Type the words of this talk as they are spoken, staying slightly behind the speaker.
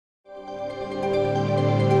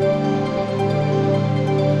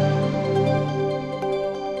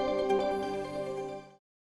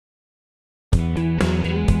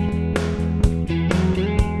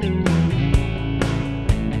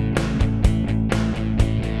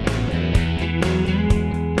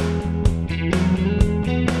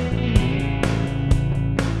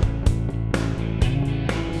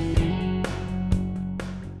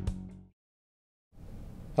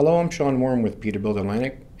Hello, I'm Shawn Warman with Peterbilt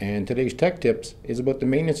Atlantic, and today's tech tips is about the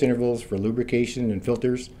maintenance intervals for lubrication and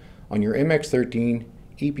filters on your MX13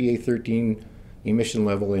 EPA 13 emission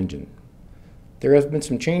level engine. There has been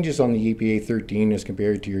some changes on the EPA 13 as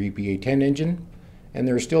compared to your EPA 10 engine, and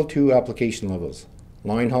there are still two application levels,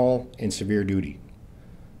 line haul and severe duty.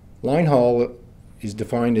 Line haul is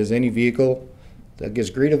defined as any vehicle that gets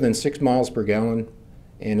greater than 6 miles per gallon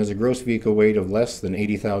and has a gross vehicle weight of less than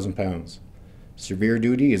 80,000 pounds. Severe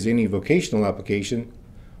duty is any vocational application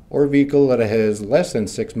or vehicle that has less than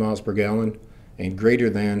 6 miles per gallon and greater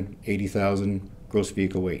than 80,000 gross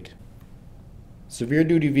vehicle weight. Severe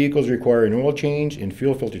duty vehicles require an oil change and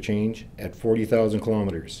fuel filter change at 40,000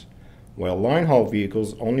 kilometers, while line haul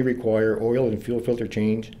vehicles only require oil and fuel filter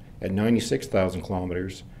change at 96,000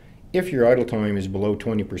 kilometers if your idle time is below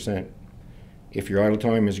 20%. If your idle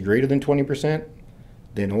time is greater than 20%,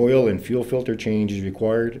 then oil and fuel filter change is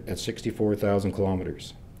required at 64,000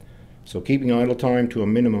 kilometers. So keeping idle time to a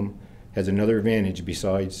minimum has another advantage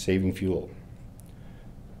besides saving fuel.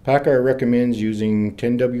 PACCAR recommends using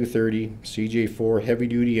 10W30 CJ4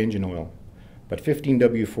 heavy-duty engine oil, but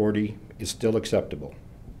 15W40 is still acceptable.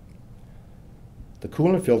 The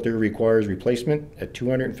coolant filter requires replacement at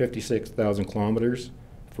 256,000 kilometers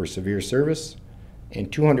for severe service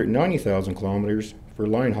and 290,000 kilometers for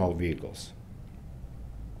line haul vehicles.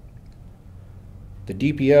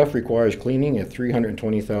 The DPF requires cleaning at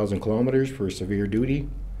 320,000 kilometers for severe duty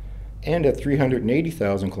and at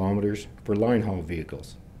 380,000 kilometers for line haul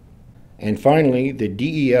vehicles. And finally, the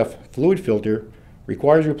DEF fluid filter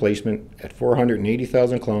requires replacement at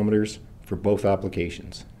 480,000 kilometers for both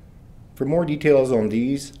applications. For more details on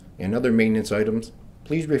these and other maintenance items,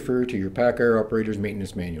 please refer to your PACCAR Operator's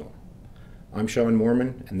Maintenance Manual. I'm Shawn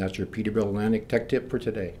Warman, and that's your Peterbilt Atlantic Tech Tip for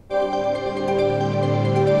today.